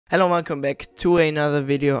Hello, welcome back to another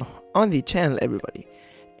video on the channel, everybody.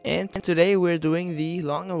 And today we're doing the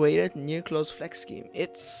long-awaited near-close flex scheme.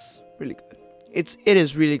 It's really good. It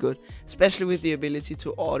is really good, especially with the ability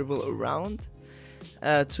to audible around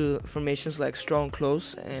to formations like strong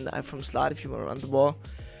close and I from slot if you want to run the ball.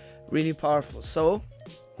 Really powerful. So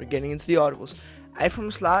we're getting into the audibles. I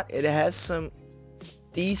from slot, it has some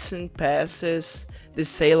decent passes. This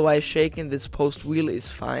sail wise shaking, this post wheel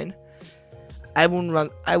is fine. I wouldn't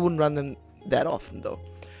run them that often though.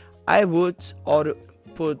 I would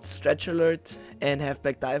put stretch alert and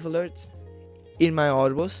halfback dive alert in my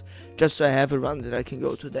audibles, just so I have a run that I can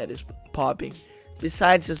go to that is popping,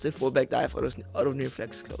 besides just the fullback dive out of near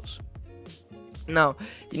flex close. Now,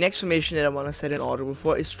 the next formation that I want to set an audible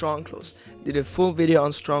for is strong close. Did a full video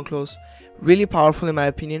on strong close, really powerful in my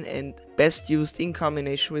opinion, and best used in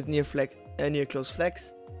combination with near close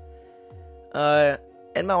flex.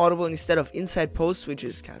 And my audible, instead of inside post, which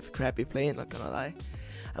is kind of a crappy play, I'm not gonna lie,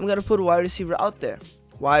 I'm gonna put a wide receiver out there.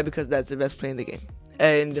 Why? Because that's the best play in the game,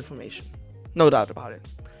 in the formation, no doubt about it.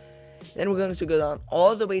 Then we're going to go down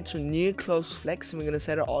all the way to near close flex, and we're gonna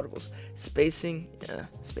set our audibles. Spacing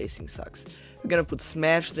sucks. We're gonna put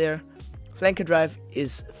smash there. Flanker drive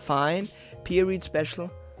is fine. Peer read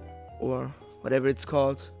special, or whatever it's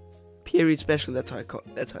called. Peer read special. That's how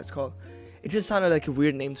it's called. It just sounded like a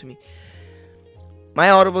weird name to me. My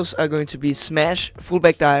audibles are going to be smash,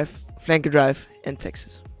 fullback dive, flanker drive, and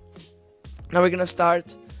Texas. Now we're gonna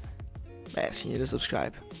start by asking you to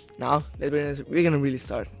subscribe. Now we're gonna really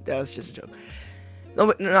start. That was just a joke.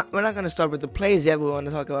 No, we're not gonna start with the plays yet. We want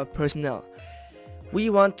to talk about personnel. We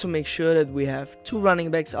want to make sure that we have two running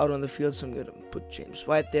backs out on the field. So I'm gonna put James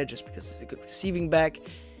White there just because it's a good receiving back.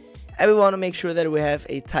 And we want to make sure that we have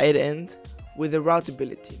a tight end with a route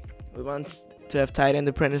ability. We want to have tight end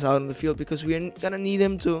apprentice out on the field because we're gonna need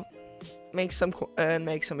him to make some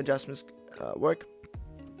adjustments work.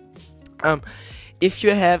 If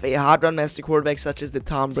you have a hard run master quarterback such as the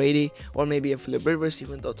Tom Brady or maybe a Philip Rivers,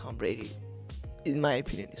 even though Tom Brady, in my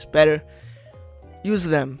opinion, is better, use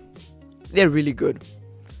them. They're really good.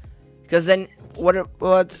 Because then what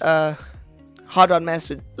hard run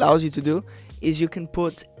master allows you to do is you can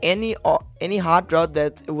put any hard route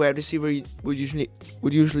that a wide receiver would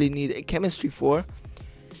usually need a chemistry for.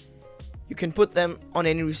 You can put them on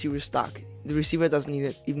any receiver stock. The receiver doesn't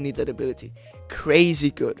even need that ability.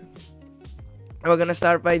 Crazy good. And we're gonna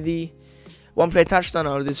start by the one play touchdown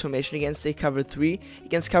out of this formation against a cover 3.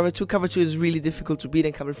 Against cover 2, cover 2 is really difficult to beat,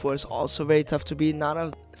 and cover 4 is also very tough to beat.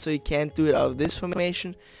 So you can't do it out of this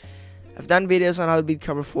formation. I've done videos on how to beat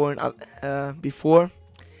cover 4 and before.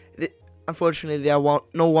 Unfortunately, there are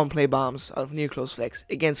no one-play bombs out of near-close flex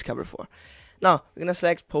against cover 4. Now, we're going to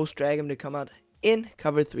select post-drag him to come out in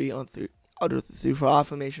cover 3 out of the 3-4-R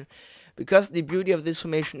formation. Because the beauty of this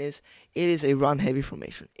formation is, it is a run-heavy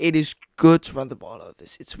formation. It is good to run the ball out of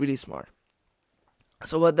this. It's really smart.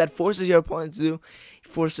 So what that forces your opponent to do, it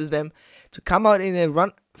forces them to come out in a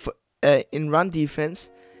run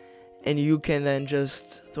defense, and you can then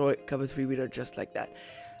just throw a cover 3 beater just like that.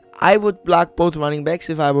 I would block both running backs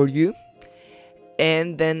if I were you,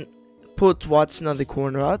 and then put Watson on the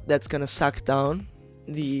corner out. That's gonna suck down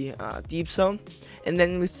the deep zone. And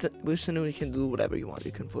then with Sanu, you can do whatever you want.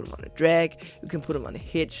 You can put him on a drag, you can put him on a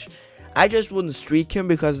hitch. I just wouldn't streak him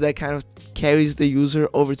because that kind of carries the user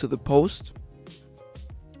over to the post.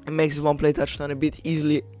 It makes one play touchdown a bit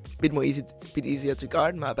easier to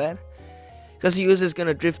guard. My bad. Because the user is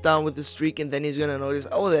gonna drift down with the streak, and then he's gonna notice,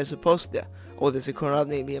 oh, there's a post there. Oh, there's a corner out.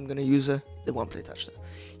 Maybe I'm gonna use the one play touchdown.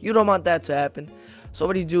 You don't want that to happen. So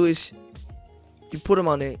what you do is you put him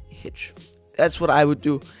on a hitch. That's what I would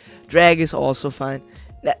do. Drag is also fine.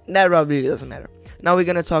 That route really doesn't matter. Now we're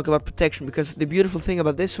gonna talk about protection, because the beautiful thing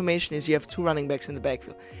about this formation is you have two running backs in the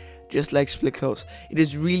backfield, just like split close. It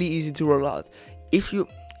is really easy to roll out. If you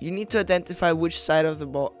need to identify which side of the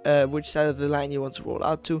ball, which side of the line you want to roll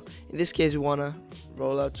out to. In this case, we wanna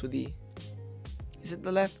roll out to the. Is it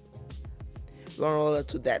the left? We wanna roll out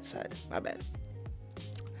to that side. My bad.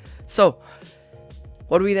 So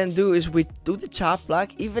what we then do is we do the chop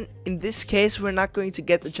block. Even in this case, we're not going to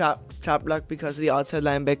get the chop block because the outside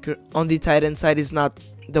linebacker on the tight end side is not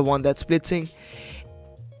the one that's blitzing.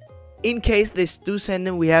 In case they do send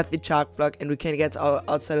him, we have the chop block and we can get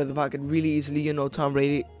outside of the pocket really easily. You know, Tom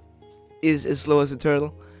Brady is as slow as a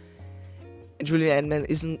turtle. And Julian Edelman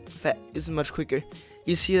isn't much quicker.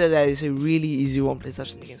 You see that is a really easy one-play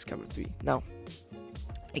touchdown against cover 3. Now,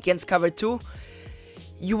 against cover 2,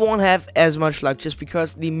 you won't have as much luck just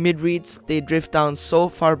because the mid-reads, they drift down so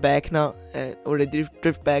far back now, or they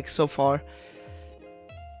drift back so far.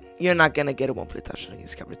 You're not gonna get a one-play touchdown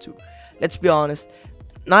against cover 2. Let's be honest,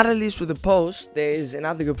 not at least with the post, there is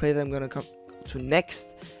another good play that I'm gonna come to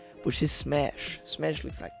next, which is smash. Smash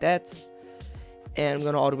looks like that, and I'm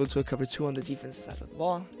gonna audible to a cover 2 on the defensive side of the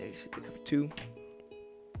ball. There you see the cover 2.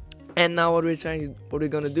 And now what we're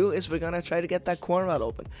gonna do is we're gonna try to get that corner route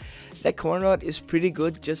open. That corner route is pretty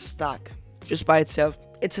good, just stock, just by itself.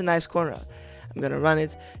 It's a nice corner route. I'm gonna run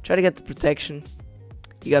it, try to get the protection.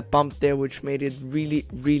 He got bumped there, which made it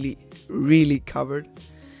really covered.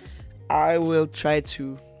 I will try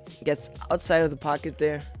to get outside of the pocket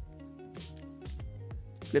there.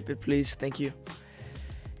 Flip it, please. Thank you.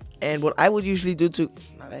 And what I would usually do to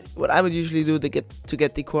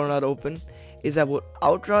get the corner route open is I would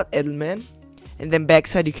out route Edelman, and then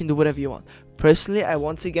backside you can do whatever you want. Personally, I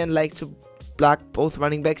once again like to block both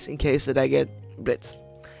running backs in case that I get blitzed.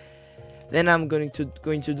 Then I'm going to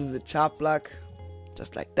do the chop block,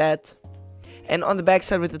 just like that. And on the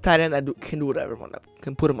backside with the tight end, I can do whatever I want. I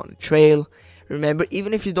can put him on the trail. Remember,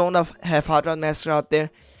 even if you don't have hot route master out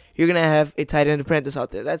there, you're gonna have a tight end apprentice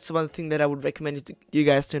out there. That's one thing that I would recommend you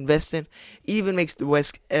guys to invest in. It even makes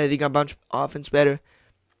the gun bunch offense better,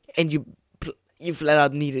 and you flat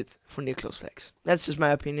out need it for near close flex. That's just my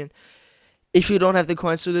opinion. If you don't have the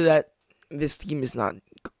coins to do that, this scheme is not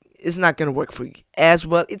gonna work for you as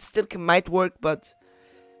well. It still might work, but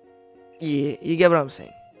yeah, you get what I'm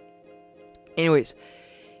saying. Anyways,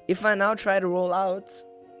 if I now try to roll out,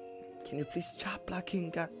 can you please chop blocking?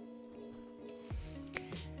 God.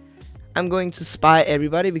 I'm going to spy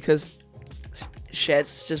everybody because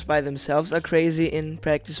sheds just by themselves are crazy in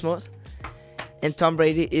practice mode, and Tom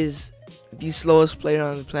Brady is the slowest player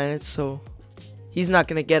on the planet, so he's not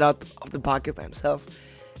gonna get out of the pocket by himself.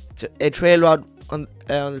 A trail route on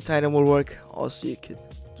the tight end will work. Also, you could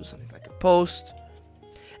do something like a post.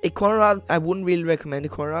 A corner route, I wouldn't really recommend a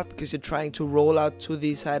corner route because you're trying to roll out to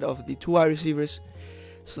the side of the 2 wide receivers,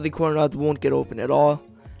 so the corner route won't get open at all.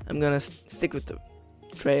 I'm gonna stick with the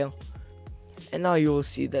trail, and now you will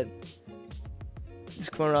see that this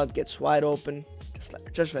corner route gets wide open,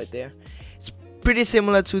 just right there. It's pretty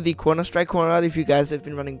similar to the corner strike corner route. If you guys have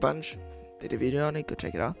been running bunch, did a video on it, go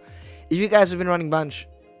check it out. If you guys have been running bunch,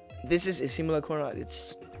 this is a similar corner route.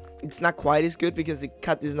 It's not quite as good because the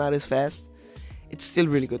cut is not as fast. It's still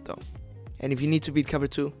really good though. And if you need to beat cover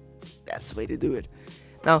 2, that's the way to do it.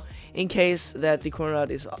 Now, in case that the corner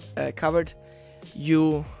route is covered,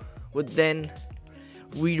 you would then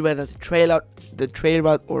read whether the trail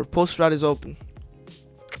route or post route is open.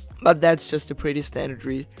 But that's just a pretty standard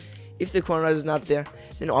read. If the corner route is not there,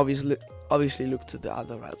 then obviously look to the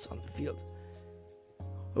other routes on the field.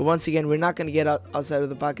 But once again, we're not going to get outside of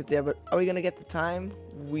the pocket there, but are we going to get the time?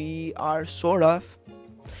 We are sort of.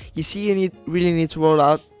 You see, you really need to roll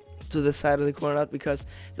out to the side of the corner route because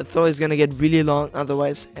the throw is going to get really long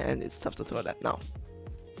otherwise, and it's tough to throw that. Now,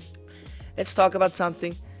 let's talk about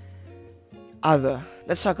something other.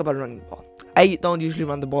 Let's talk about running the ball. I don't usually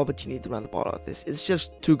run the ball, but you need to run the ball out of this. It's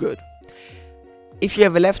just too good. If you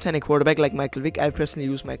have a left-handed quarterback like Michael Vick, I personally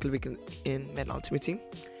use Michael Vick in Madden Ultimate Team,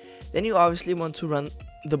 then you obviously want to run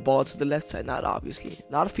the ball to the left side. Not obviously.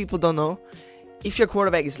 A lot of people don't know. If your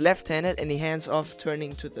quarterback is left-handed and he hands off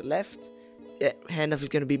turning to the left, handoff is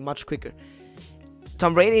going to be much quicker.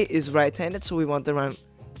 Tom Brady is right-handed, so we want to run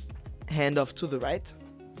handoff to the right.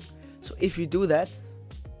 So if you do that,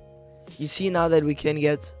 you see now that we can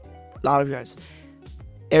get a lot of yards.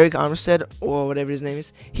 Eric Armstead, or whatever his name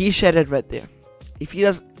is, he shedded right there. If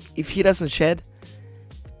he doesn't shed,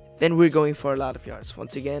 then we're going for a lot of yards.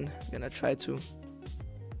 Once again, I'm gonna try to.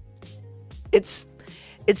 It's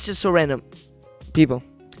just so random, people.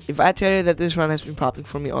 If I tell you that this run has been popping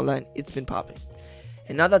for me online, it's been popping.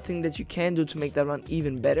 Another thing that you can do to make that run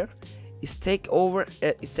even better is take a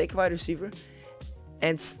wide receiver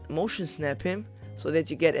and motion snap him so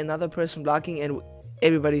that you get another person blocking and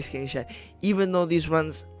everybody's getting shed. Even though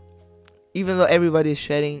everybody is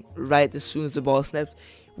shedding right as soon as the ball snaps,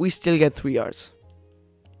 we still get 3 yards.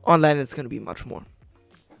 Online, it's going to be much more.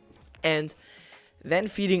 And then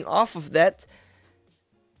feeding off of that,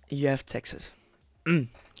 you have Texas.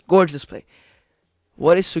 Gorgeous play.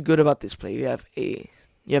 What is so good about this play? You have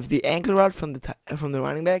the ankle route from the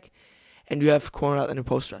running back, and you have corner route and a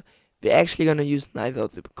post route. We're actually going to use neither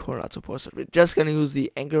of the corner routes or post route. We're just going to use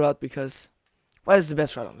the ankle route because, well, it's the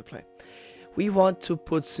best route on the play. We want to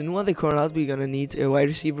put Sanu on the corner route. We're going to need a wide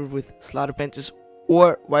receiver with slot apprentice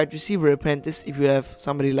or wide receiver apprentice if you have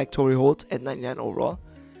somebody like Torrey Holt at 99 overall.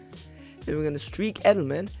 Then we're going to streak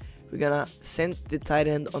Edelman. We're going to send the tight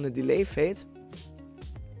end on a delay fade.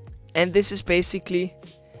 And this is basically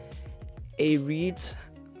a read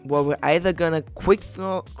where we're either going to quick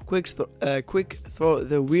throw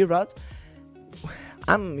the wheel route.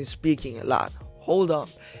 I'm speaking a lot. hold on.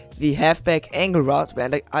 The halfback angle route,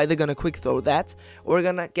 we're either gonna quick throw that, or we're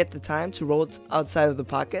gonna get the time to roll it outside of the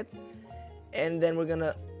pocket, and then we're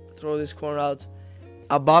gonna throw this corner out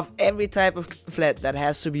above every type of flat that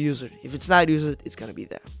has to be used. If it's not used, it's gonna be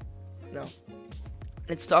there. Now,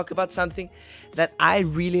 let's talk about something that I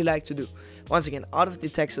really like to do. Once again, out of the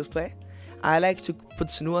Texas play, I like to put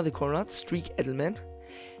Sanu on the corner route, streak Edelman,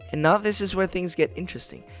 and now this is where things get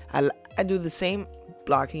interesting. I do the same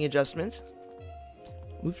blocking adjustments.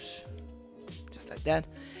 Oops, just like that,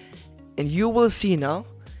 and you will see now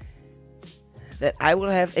that I will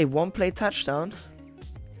have a one-play touchdown.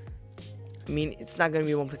 I mean, it's not going to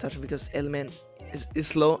be a one-play touchdown because Edelman is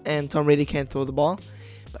slow and Tom Brady can't throw the ball.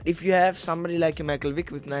 But if you have somebody like a Michael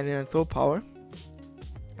Vick with 99 throw power,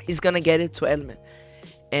 he's going to get it to Edelman.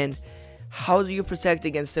 And how do you protect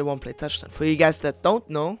against a one-play touchdown? For you guys that don't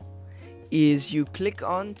know, is you click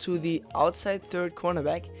on to the outside third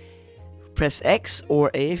cornerback, press X or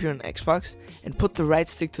A if you're on Xbox, and put the right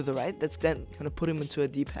stick to the right. That's then going to put him into a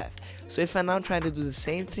deep half. So if I now try to do the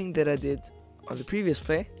same thing that I did on the previous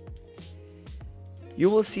play, you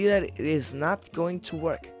will see that it is not going to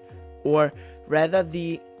work. Or rather,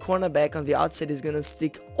 the cornerback on the outside is going to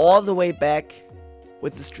stick all the way back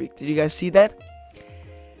with the streak. Did you guys see that?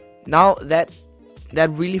 Now that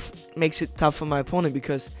really makes it tough for my opponent,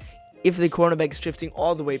 because if the cornerback is drifting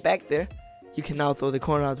all the way back there, you can now throw the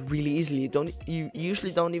corner out really easily. You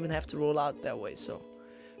usually don't even have to roll out that way. So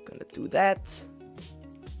gonna do that.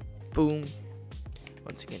 Boom.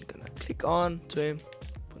 Once again, gonna click on to him,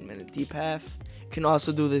 put him in a deep half. You can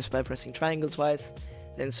also do this by pressing triangle twice,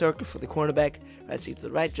 then circle for the cornerback, right stick to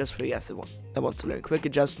the right, just for you guys that want to learn quick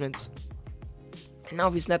adjustments. And now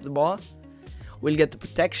if we snap the ball, we'll get the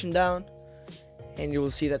protection down, and you will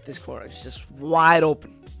see that this corner is just wide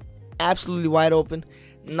open. Absolutely wide open.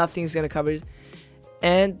 Nothing's gonna cover it.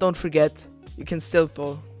 And don't forget, you can still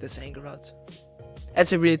throw this angle route.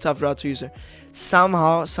 That's a really tough route to use.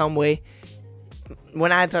 Somehow, some way,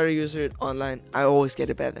 when I try to use it online, I always get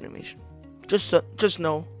a bad animation. Just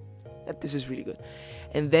know that this is really good.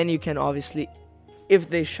 And then you can obviously, if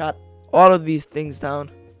they shut all of these things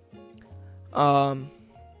down, then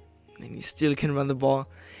you still can run the ball,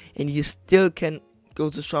 and you still can go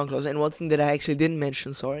to strong close. And one thing that I actually didn't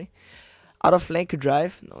mention, sorry, out of flanker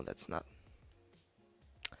drive, no, that's not.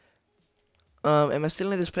 Am I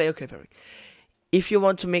still in this play? Okay, perfect. If you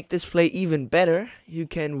want to make this play even better, you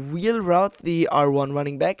can wheel route the R1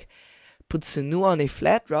 running back, put Sanu on a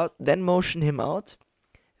flat route, then motion him out.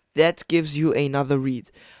 That gives you another read.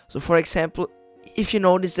 So for example, if you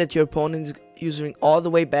notice that your opponent is using all the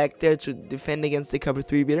way back there to defend against the cover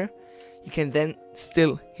 3 beater, you can then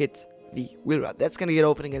still hit the wheel route. That's going to get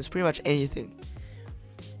open against pretty much anything.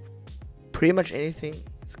 Pretty much anything.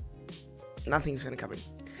 Nothing's going to cover it.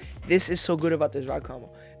 This is so good about this route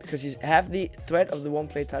combo, because you have the threat of the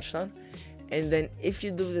one-play touchdown, and then if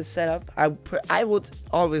you do the setup, I would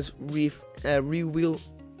always re-wheel.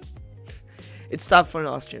 It's tough for an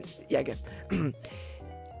Austrian. Yeah, again.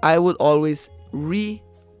 I would always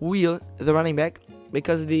re-wheel the running back,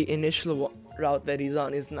 because the initial route that he's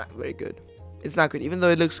on is not very good. It's not good. Even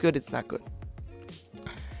though it looks good, it's not good.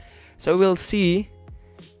 So we'll see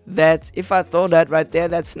that if I throw that right there,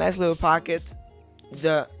 that's a nice little pocket.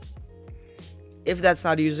 If that's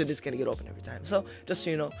not used, it's gonna get open every time. So just so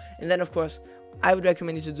you know. And then of course, I would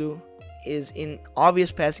recommend you to do is, in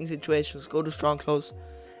obvious passing situations, go to strong close,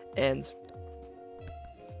 and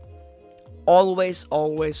always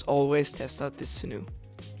test out this Sanu.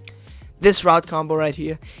 This route combo right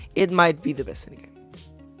here, it might be the best in the game.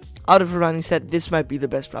 Out of a running set, this might be the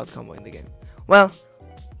best route combo in the game. Well,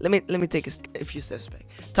 let me take a few steps back.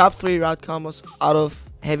 Top 3 route combos out of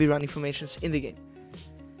heavy running formations in the game.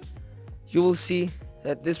 You will see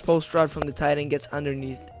that this post route from the tight end gets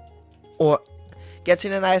underneath, or gets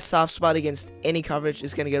in a nice soft spot against any coverage.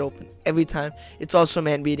 Is going to get open every time. It's also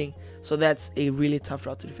man beating, so that's a really tough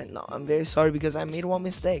route to defend. Now, I'm very sorry because I made one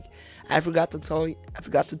mistake. I forgot to tell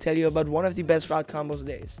you about one of the best route combos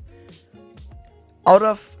there is. Out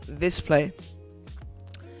of this play,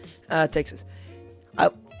 Texas,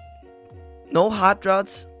 no hot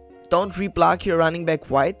routes. Don't reblock your running back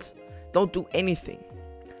wide. Don't do anything.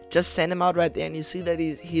 Just send him out right there, and you see that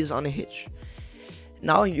he's on a hitch.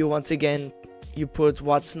 Now you once again, you put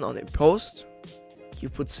Watson on a post, you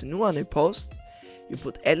put Sanu on a post, you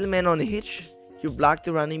put Edelman on a hitch, you block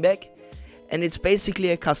the running back, and it's basically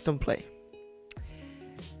a custom play.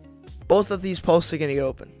 Both of these posts are gonna get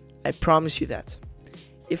open. I promise you that.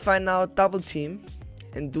 If I now double team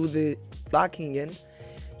and do the blocking again,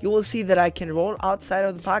 you will see that I can roll outside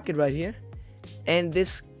of the pocket right here, and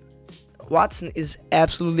this Watson is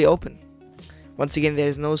absolutely open. Once again,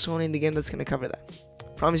 there's no zone in the game that's gonna cover that.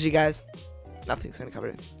 Promise you guys, nothing's gonna cover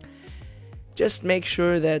it. Just make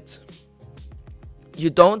sure that you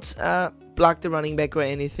don't block the running back or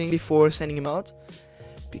anything before sending him out,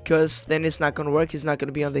 because then it's not gonna work. He's not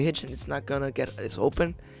gonna be on the hitch and it's not gonna get this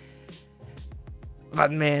open.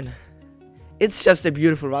 But man, it's just a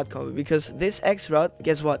beautiful route combo, because this X route,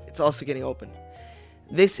 guess what, it's also getting open.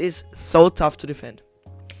 This is so tough to defend.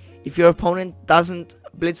 If your opponent doesn't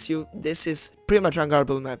blitz you, this is pretty much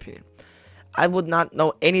unguardable in my opinion. I would not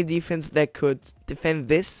know any defense that could defend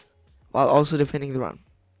this while also defending the run.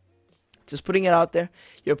 Just putting it out there,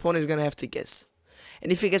 your opponent is going to have to guess.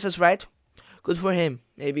 And if he guesses right, good for him.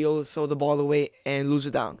 Maybe he'll throw the ball away and lose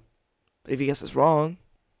it down. But if he guesses wrong,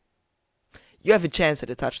 you have a chance at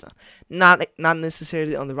a touchdown. Not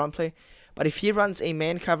necessarily on the run play, but if he runs a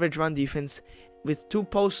man coverage run defense with 2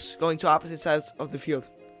 posts going to opposite sides of the field,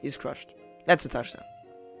 he's crushed. That's a touchdown.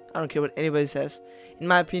 I don't care what anybody says. In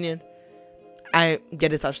my opinion, I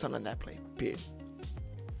get a touchdown on that play, period.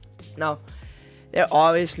 Now, there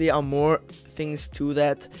obviously are more things to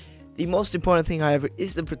that. The most important thing, however,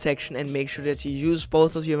 is the protection, and make sure that you use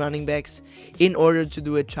both of your running backs in order to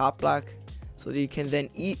do a chop block, so that you can then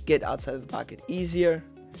get outside of the pocket easier,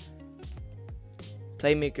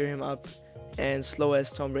 playmaker him up, and slow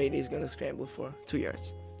as Tom Brady is going to scramble for 2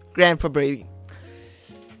 yards. Grand for Brady.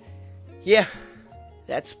 Yeah,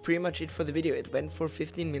 that's pretty much it for the video. It went for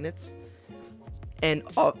 15 minutes. And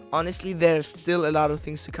honestly, there's still a lot of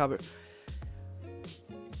things to cover.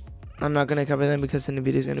 I'm not going to cover them because then the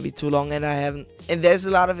video is going to be too long, and and there's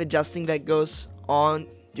a lot of adjusting that goes on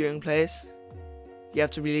during plays. You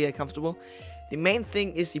have to really get comfortable. The main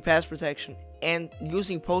thing is the pass protection and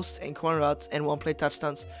using posts and corner routes and one-play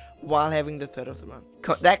touchdowns while having the third of the run.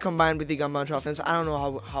 That combined with the gun bunch offense, I don't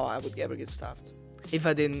know how I would ever get stopped if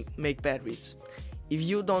I didn't make bad reads. If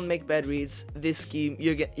you don't make bad reads, this scheme,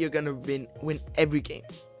 you're gonna win every game.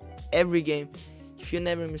 Every game. If you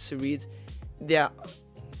never miss a read, there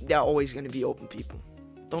are always gonna be open people.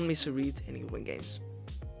 Don't miss a read and you win games.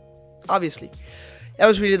 Obviously. That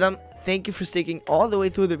was really dumb. Thank you for sticking all the way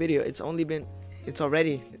through the video. It's already been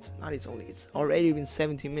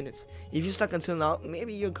 17 minutes. If you stuck until now,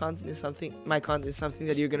 maybe my content is something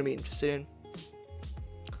that you're gonna be interested in.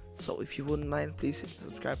 So if you wouldn't mind, please hit the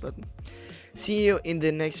subscribe button. See you in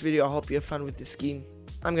the next video. I hope you have fun with this scheme.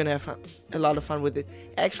 I'm gonna have a lot of fun with it.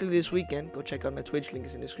 Actually, this weekend, go check out my Twitch, link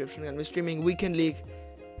is in the description. I'm streaming Weekend League.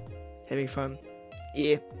 Having fun.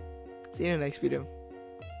 Yeah. See you in the next video.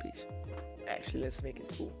 Peace. Actually, let's make it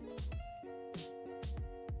cool.